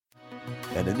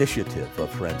an initiative of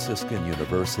Franciscan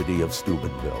University of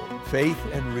Steubenville.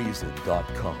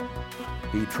 Faithandreason.com.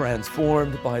 Be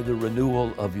transformed by the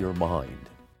renewal of your mind.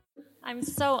 I'm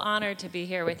so honored to be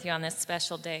here with you on this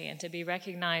special day and to be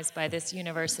recognized by this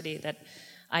university that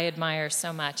I admire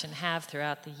so much and have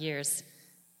throughout the years.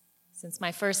 Since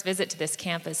my first visit to this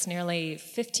campus nearly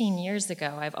 15 years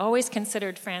ago, I've always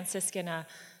considered Franciscan a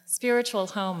spiritual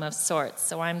home of sorts,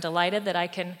 so I'm delighted that I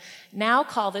can now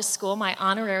call this school my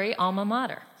honorary alma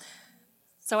mater.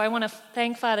 So I want to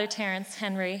thank Father Terrence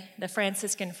Henry, the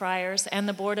Franciscan Friars, and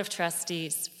the Board of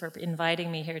Trustees for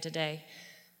inviting me here today.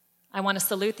 I want to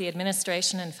salute the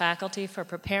administration and faculty for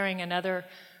preparing another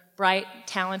bright,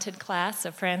 talented class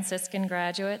of Franciscan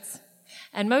graduates.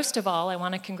 And most of all, I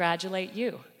want to congratulate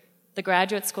you, the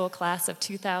graduate school class of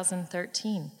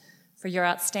 2013, for your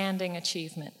outstanding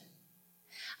achievement.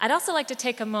 I'd also like to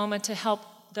take a moment to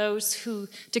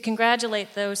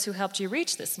congratulate those who helped you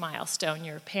reach this milestone,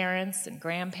 your parents and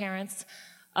grandparents,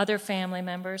 other family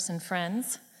members and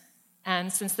friends.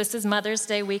 And since this is Mother's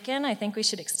Day weekend, I think we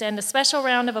should extend a special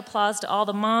round of applause to all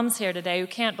the moms here today who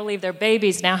can't believe their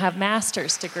babies now have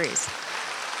master's degrees.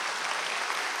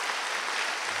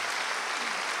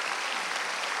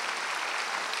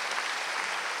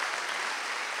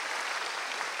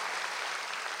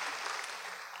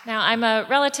 Now, I'm a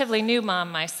relatively new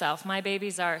mom myself. My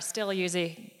babies are still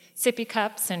using sippy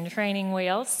cups and training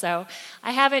wheels, so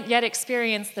I haven't yet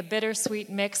experienced the bittersweet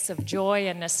mix of joy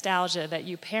and nostalgia that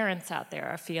you parents out there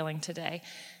are feeling today.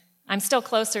 I'm still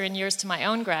closer in years to my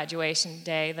own graduation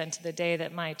day than to the day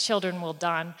that my children will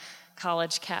don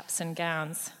college caps and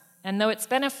gowns. And though it's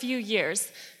been a few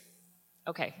years,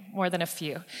 more than a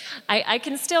few, I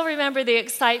can still remember the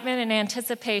excitement and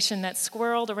anticipation that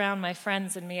swirled around my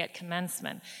friends and me at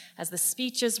commencement. As the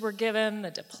speeches were given,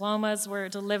 the diplomas were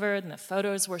delivered, and the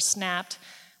photos were snapped,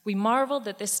 we marveled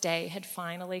that this day had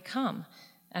finally come,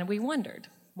 and we wondered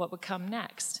what would come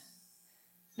next.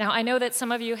 Now, I know that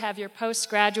some of you have your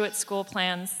postgraduate school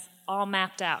plans all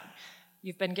mapped out.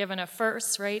 You've been given a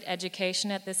first-rate education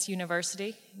at this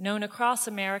university, known across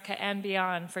America and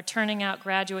beyond for turning out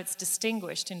graduates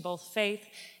distinguished in both faith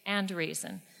and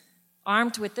reason.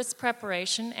 Armed with this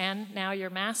preparation and now your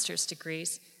master's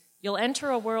degrees, you'll enter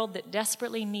a world that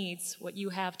desperately needs what you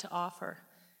have to offer.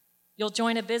 You'll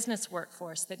join a business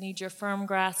workforce that needs your firm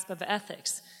grasp of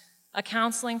ethics, a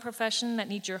counseling profession that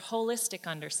needs your holistic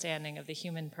understanding of the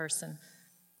human person,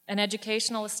 an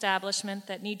educational establishment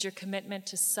that needs your commitment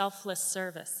to selfless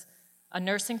service, a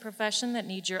nursing profession that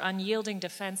needs your unyielding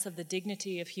defense of the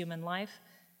dignity of human life,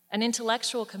 an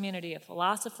intellectual community of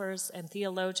philosophers and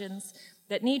theologians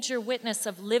that needs your witness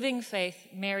of living faith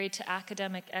married to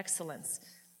academic excellence,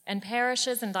 and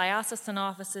parishes and diocesan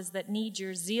offices that need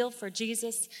your zeal for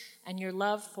Jesus and your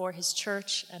love for his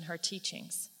church and her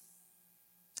teachings.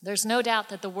 There's no doubt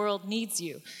that the world needs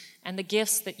you and the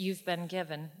gifts that you've been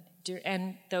given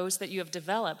and those that you have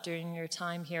developed during your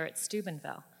time here at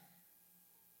Steubenville.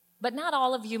 But not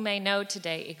all of you may know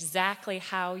today exactly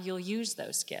how you'll use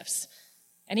those gifts.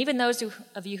 And even those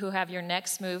of you who have your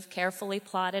next move carefully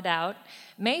plotted out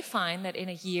may find that in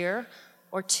a year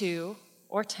or 2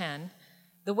 or 10,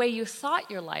 the way you thought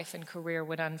your life and career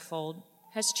would unfold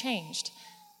has changed,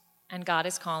 and God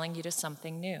is calling you to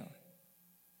something new.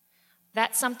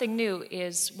 That something new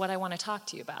is what I want to talk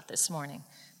to you about this morning.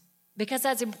 Because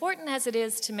as important as it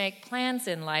is to make plans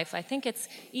in life, I think it's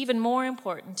even more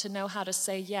important to know how to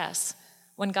say yes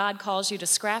when God calls you to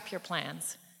scrap your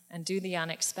plans and do the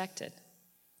unexpected.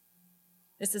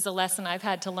 This is a lesson I've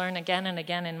had to learn again and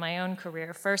again in my own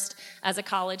career, first as a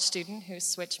college student who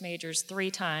switched majors 3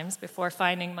 times before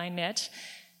finding my niche,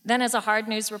 then as a hard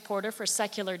news reporter for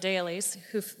secular dailies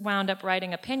who wound up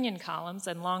writing opinion columns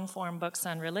and long-form books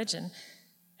on religion,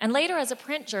 and later as a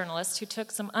print journalist who took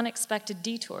some unexpected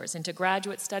detours into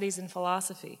graduate studies in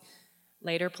philosophy,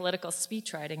 later political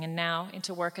speechwriting, and now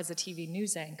into work as a TV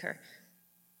news anchor.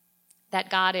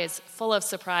 That God is full of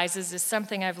surprises is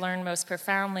something I've learned most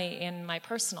profoundly in my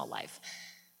personal life.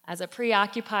 As a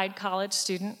preoccupied college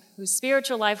student whose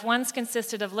spiritual life once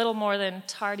consisted of little more than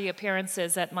tardy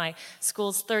appearances at my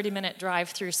school's 30-minute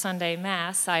drive-through Sunday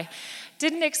Mass, I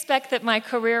didn't expect that my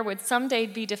career would someday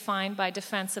be defined by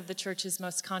defense of the church's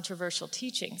most controversial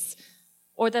teachings,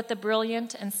 or that the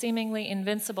brilliant and seemingly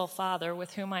invincible father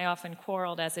with whom I often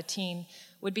quarreled as a teen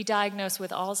would be diagnosed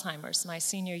with Alzheimer's my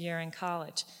senior year in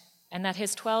college, and that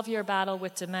his 12-year battle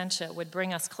with dementia would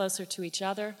bring us closer to each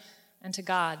other and to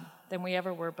God than we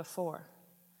ever were before.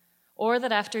 Or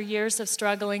that after years of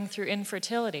struggling through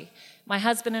infertility, my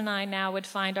husband and I now would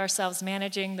find ourselves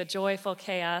managing the joyful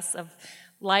chaos of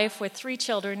life with 3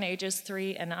 children ages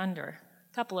 3 and under,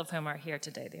 a couple of whom are here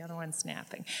today, the other one's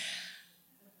napping.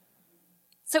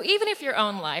 So even if your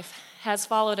own life has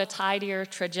followed a tidier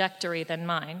trajectory than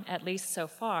mine, at least so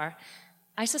far,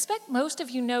 I suspect most of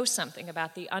you know something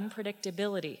about the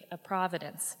unpredictability of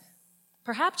providence.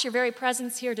 Perhaps your very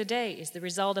presence here today is the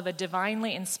result of a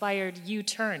divinely inspired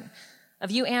U-turn,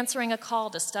 of you answering a call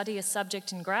to study a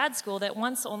subject in grad school that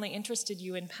once only interested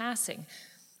you in passing,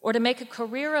 or to make a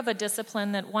career of a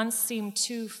discipline that once seemed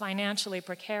too financially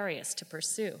precarious to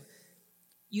pursue.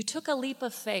 You took a leap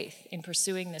of faith in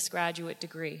pursuing this graduate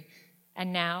degree,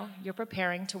 and now you're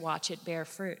preparing to watch it bear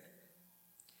fruit.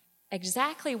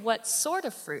 Exactly what sort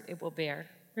of fruit it will bear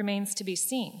remains to be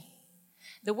seen.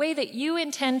 The way that you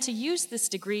intend to use this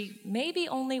degree may be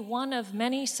only one of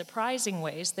many surprising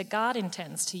ways that God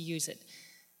intends to use it.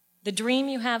 The dream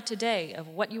you have today of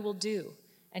what you will do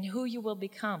and who you will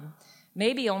become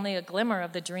may be only a glimmer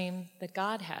of the dream that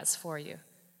God has for you.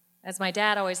 As my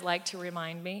dad always liked to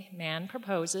remind me, man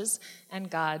proposes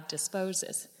and God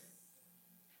disposes.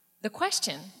 The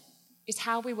question is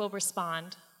how we will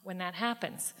respond when that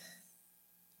happens.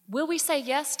 Will we say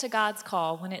yes to God's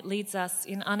call when it leads us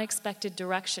in unexpected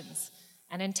directions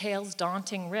and entails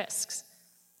daunting risks?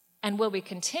 And will we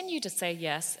continue to say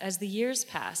yes as the years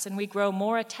pass and we grow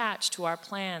more attached to our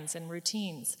plans and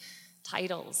routines,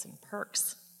 titles and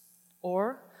perks?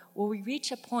 Or will we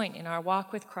reach a point in our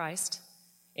walk with Christ,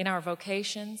 in our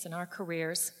vocations and our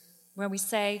careers, where we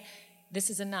say, this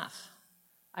is enough.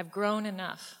 I've grown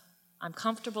enough. I'm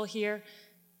comfortable here,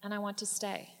 and I want to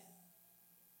stay.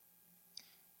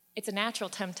 It's a natural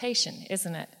temptation,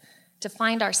 isn't it, to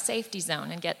find our safety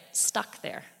zone and get stuck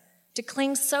there, to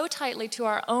cling so tightly to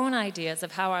our own ideas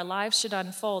of how our lives should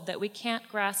unfold that we can't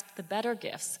grasp the better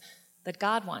gifts that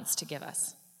God wants to give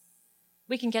us.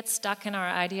 We can get stuck in our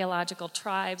ideological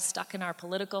tribes, stuck in our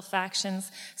political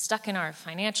factions, stuck in our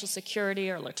financial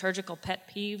security or liturgical pet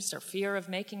peeves or fear of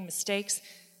making mistakes.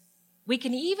 We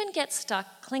can even get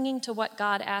stuck clinging to what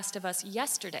God asked of us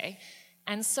yesterday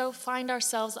and so find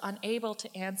ourselves unable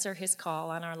to answer his call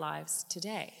on our lives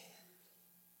today.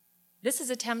 This is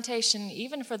a temptation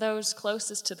even for those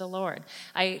closest to the Lord.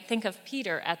 I think of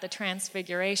Peter at the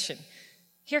Transfiguration.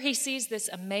 Here he sees this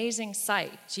amazing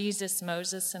sight, Jesus,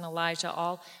 Moses, and Elijah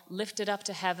all lifted up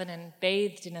to heaven and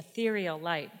bathed in ethereal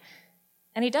light.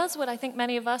 And he does what I think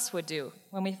many of us would do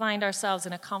when we find ourselves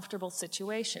in a comfortable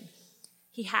situation.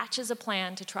 He hatches a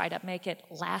plan to try to make it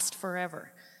last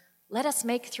forever. Let us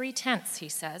make 3 tents, he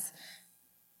says.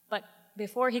 But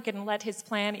before he can let his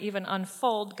plan even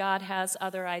unfold, God has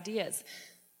other ideas.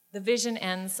 The vision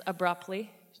ends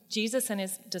abruptly. Jesus and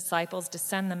his disciples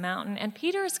descend the mountain, and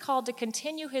Peter is called to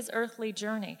continue his earthly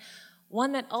journey,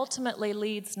 one that ultimately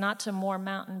leads not to more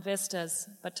mountain vistas,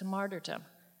 but to martyrdom.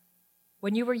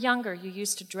 When you were younger, you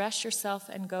used to dress yourself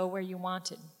and go where you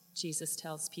wanted, Jesus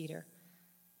tells Peter.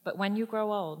 But when you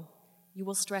grow old, you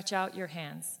will stretch out your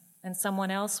hands, and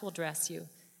someone else will dress you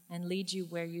and lead you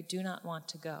where you do not want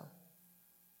to go.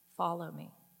 Follow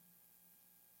me.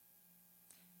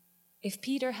 If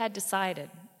Peter had decided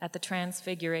at the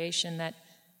Transfiguration that,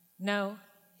 no,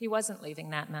 he wasn't leaving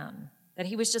that mountain, that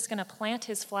he was just going to plant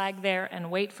his flag there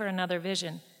and wait for another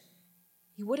vision,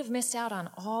 he would have missed out on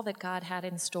all that God had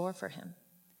in store for him.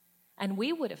 And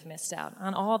we would have missed out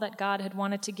on all that God had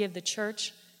wanted to give the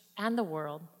church and the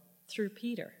world through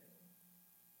Peter.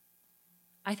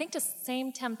 I think the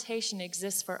same temptation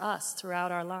exists for us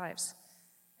throughout our lives,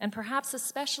 and perhaps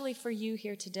especially for you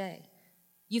here today.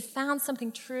 You've found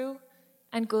something true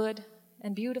and good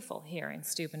and beautiful here in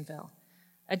Steubenville,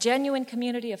 a genuine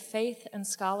community of faith and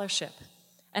scholarship,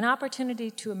 an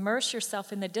opportunity to immerse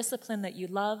yourself in the discipline that you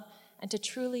love and to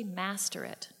truly master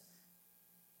it.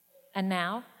 And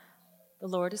now, the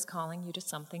Lord is calling you to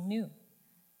something new.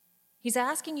 He's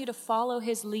asking you to follow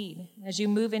his lead as you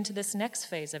move into this next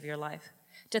phase of your life,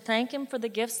 to thank him for the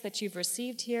gifts that you've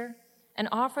received here and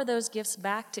offer those gifts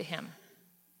back to him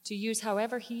to use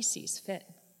however he sees fit.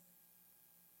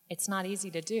 It's not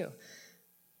easy to do.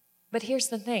 But here's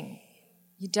the thing,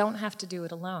 you don't have to do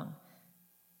it alone.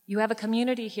 You have a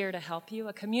community here to help you,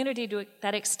 a community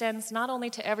that extends not only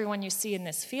to everyone you see in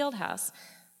this field house,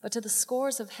 but to the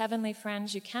scores of heavenly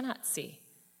friends you cannot see,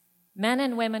 men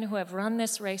and women who have run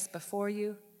this race before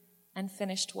you and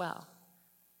finished well.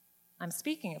 I'm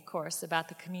speaking, of course, about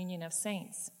the communion of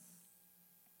saints.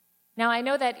 Now, I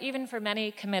know that even for many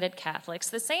committed Catholics,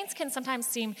 the saints can sometimes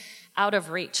seem out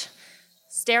of reach,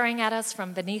 staring at us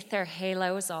from beneath their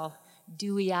halos, all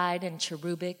dewy-eyed and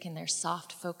cherubic in their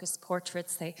soft focus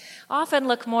portraits. They often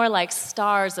look more like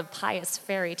stars of pious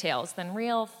fairy tales than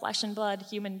real flesh and blood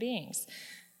human beings.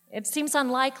 It seems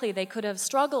unlikely they could have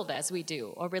struggled as we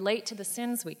do or relate to the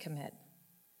sins we commit.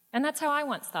 And that's how I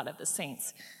once thought of the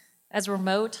saints, as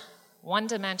remote,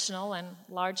 one-dimensional, and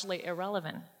largely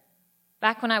irrelevant.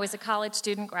 Back when I was a college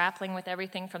student grappling with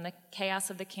everything from the chaos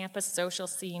of the campus social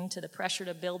scene to the pressure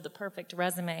to build the perfect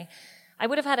resume, I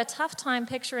would have had a tough time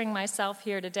picturing myself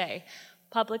here today,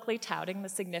 publicly touting the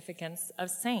significance of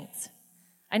saints.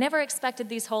 I never expected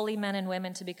these holy men and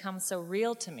women to become so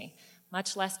real to me,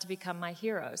 much less to become my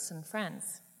heroes and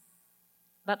friends.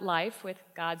 But life, with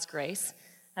God's grace,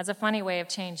 has a funny way of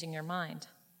changing your mind.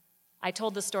 I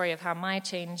told the story of how mine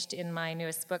changed in my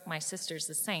newest book, My Sisters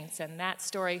the Saints, and that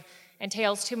story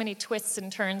entails too many twists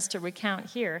and turns to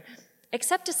recount here,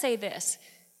 except to say this: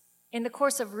 in the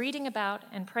course of reading about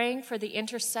and praying for the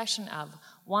intercession of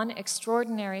one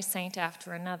extraordinary saint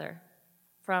after another,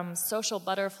 from social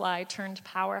butterfly turned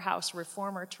powerhouse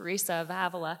reformer Teresa of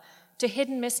Avila to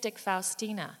hidden mystic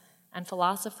Faustina and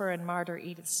philosopher and martyr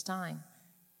Edith Stein,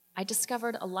 I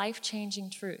discovered a life-changing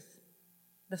truth.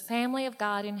 The family of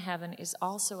God in heaven is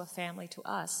also a family to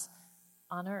us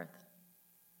on earth.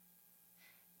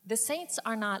 The saints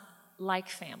are not like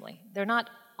family. They're not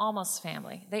almost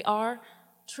family. They are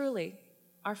truly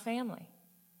our family.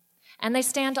 And they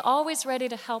stand always ready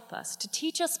to help us, to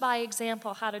teach us by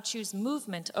example how to choose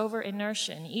movement over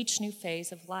inertia in each new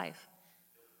phase of life.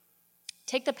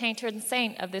 Take the patron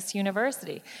saint of this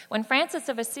university. When Francis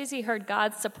of Assisi heard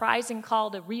God's surprising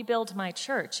call to rebuild my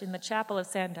church in the chapel of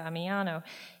San Damiano,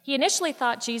 he initially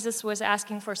thought Jesus was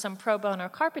asking for some pro bono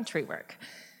carpentry work.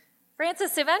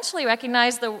 Francis eventually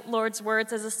recognized the Lord's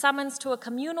words as a summons to a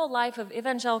communal life of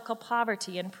evangelical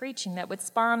poverty and preaching that would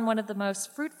spawn one of the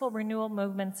most fruitful renewal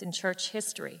movements in church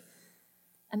history.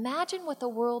 Imagine what the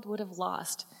world would have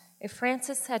lost if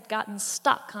Francis had gotten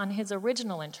stuck on his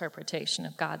original interpretation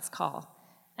of God's call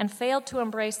and failed to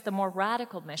embrace the more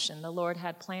radical mission the Lord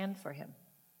had planned for him.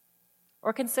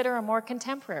 Or consider a more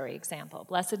contemporary example,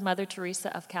 Blessed Mother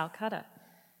Teresa of Calcutta.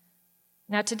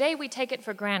 Now, today we take it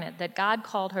for granted that God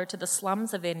called her to the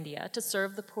slums of India to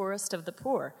serve the poorest of the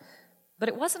poor, but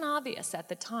it wasn't obvious at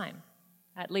the time,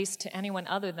 at least to anyone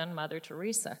other than Mother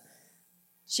Teresa.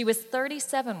 She was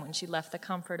 37 when she left the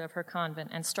comfort of her convent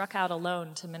and struck out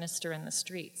alone to minister in the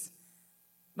streets.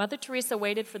 Mother Teresa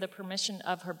waited for the permission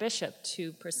of her bishop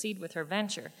to proceed with her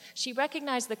venture. She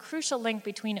recognized the crucial link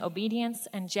between obedience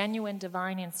and genuine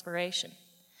divine inspiration.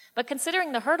 But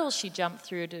considering the hurdles she jumped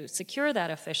through to secure that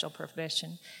official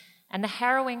permission and the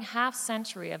harrowing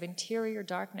half-century of interior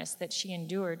darkness that she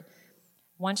endured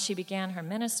once she began her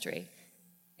ministry,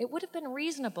 it would have been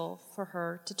reasonable for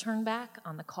her to turn back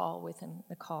on the call within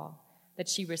the call that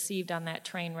she received on that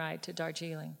train ride to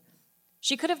Darjeeling.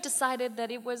 She could have decided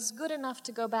that it was good enough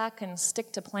to go back and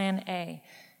stick to plan A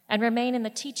and remain in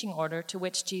the teaching order to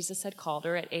which Jesus had called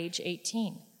her at age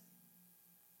 18.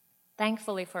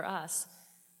 Thankfully for us,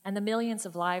 and the millions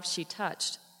of lives she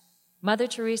touched, Mother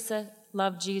Teresa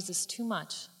loved Jesus too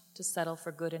much to settle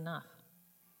for good enough.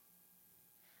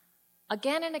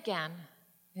 Again and again,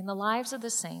 in the lives of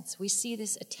the saints, we see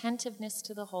this attentiveness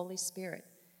to the Holy Spirit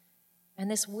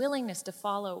and this willingness to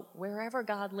follow wherever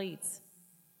God leads.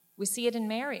 We see it in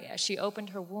Mary as she opened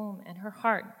her womb and her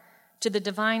heart to the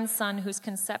divine Son whose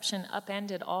conception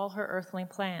upended all her earthly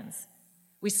plans.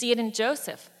 We see it in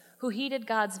Joseph, who heeded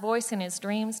God's voice in his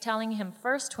dreams, telling him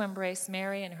first to embrace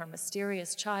Mary and her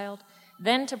mysterious child,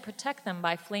 then to protect them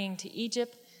by fleeing to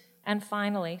Egypt, and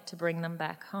finally to bring them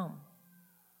back home.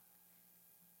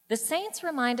 The saints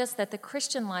remind us that the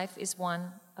Christian life is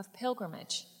one of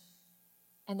pilgrimage,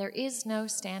 and there is no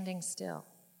standing still.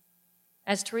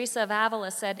 As Teresa of Avila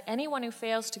said, anyone who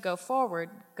fails to go forward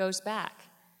goes back,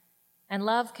 and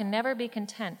love can never be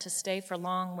content to stay for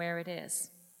long where it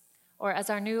is. Or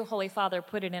as our new Holy Father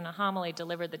put it in a homily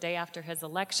delivered the day after his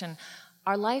election,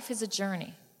 our life is a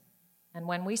journey, and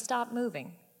when we stop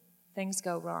moving, things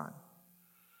go wrong.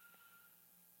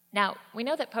 Now, we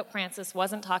know that Pope Francis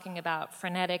wasn't talking about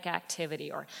frenetic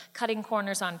activity or cutting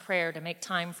corners on prayer to make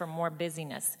time for more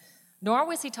busyness, nor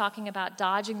was he talking about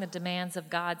dodging the demands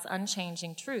of God's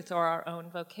unchanging truth or our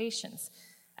own vocations.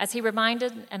 As he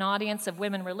reminded an audience of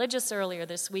women religious earlier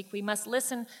this week, we must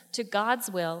listen to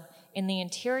God's will in the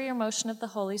interior motion of the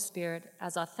Holy Spirit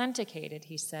as authenticated,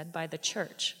 he said, by the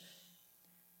Church.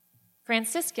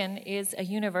 Franciscan is a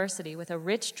university with a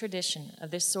rich tradition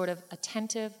of this sort of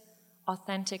attentive,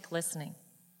 authentic listening.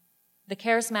 The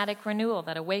charismatic renewal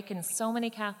that awakens so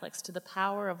many Catholics to the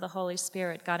power of the Holy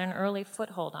Spirit got an early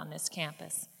foothold on this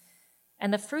campus.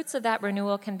 And the fruits of that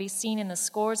renewal can be seen in the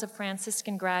scores of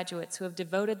Franciscan graduates who have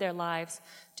devoted their lives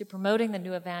to promoting the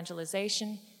new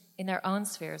evangelization in their own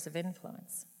spheres of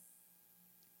influence.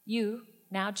 You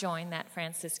now join that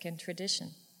Franciscan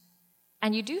tradition.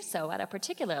 And you do so at a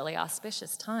particularly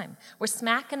auspicious time. We're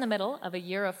smack in the middle of a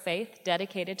year of faith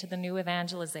dedicated to the new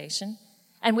evangelization,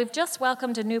 and we've just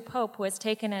welcomed a new pope who has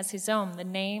taken as his own the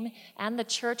name and the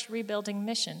church rebuilding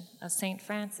mission of St.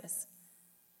 Francis.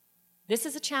 This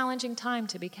is a challenging time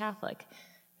to be Catholic.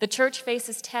 The church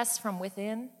faces tests from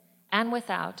within and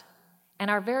without,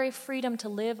 and our very freedom to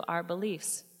live our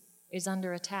beliefs is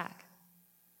under attack.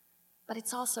 But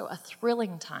it's also a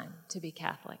thrilling time to be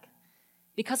Catholic,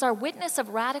 because our witness of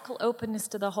radical openness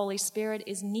to the Holy Spirit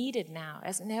is needed now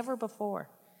as never before.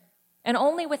 And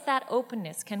only with that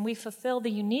openness can we fulfill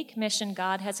the unique mission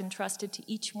God has entrusted to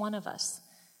each one of us,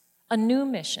 a new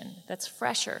mission that's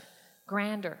fresher,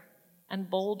 grander, and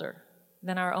bolder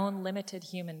than our own limited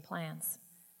human plans.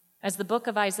 As the book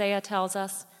of Isaiah tells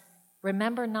us,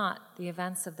 remember not the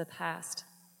events of the past.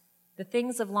 The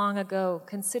things of long ago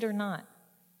consider not.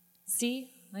 See,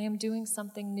 I am doing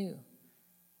something new.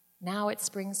 Now it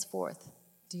springs forth.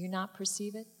 Do you not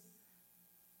perceive it?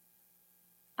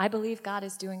 I believe God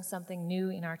is doing something new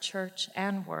in our church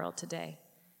and world today,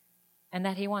 and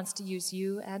that he wants to use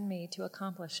you and me to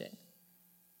accomplish it.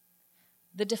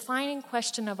 The defining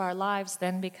question of our lives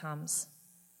then becomes,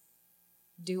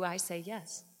 do I say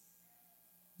yes?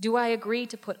 Do I agree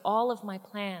to put all of my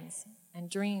plans and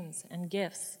dreams and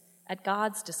gifts at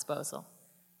God's disposal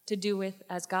to do with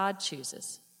as God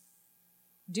chooses?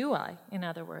 Do I, in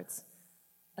other words,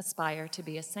 aspire to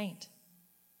be a saint?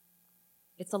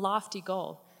 It's a lofty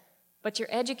goal, but your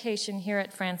education here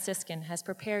at Franciscan has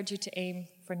prepared you to aim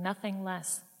for nothing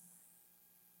less.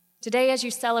 Today, as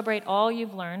you celebrate all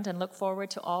you've learned and look forward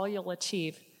to all you'll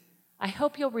achieve, I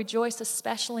hope you'll rejoice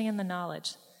especially in the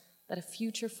knowledge that a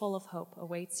future full of hope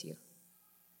awaits you.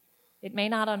 It may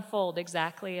not unfold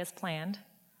exactly as planned.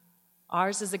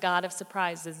 Ours is a God of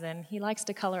surprises, and he likes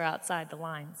to color outside the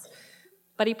lines.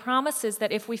 But he promises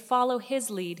that if we follow his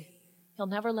lead, he'll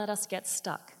never let us get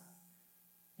stuck,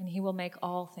 and he will make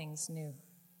all things new.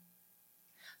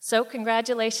 So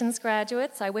congratulations,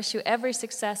 graduates. I wish you every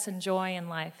success and joy in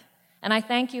life, and I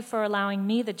thank you for allowing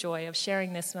me the joy of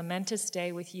sharing this momentous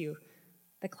day with you,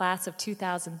 the class of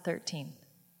 2013.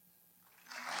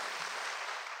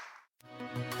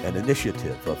 An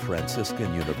initiative of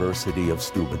Franciscan University of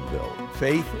Steubenville.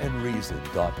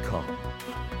 faithandreason.com.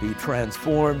 Be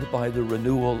transformed by the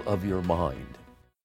renewal of your mind.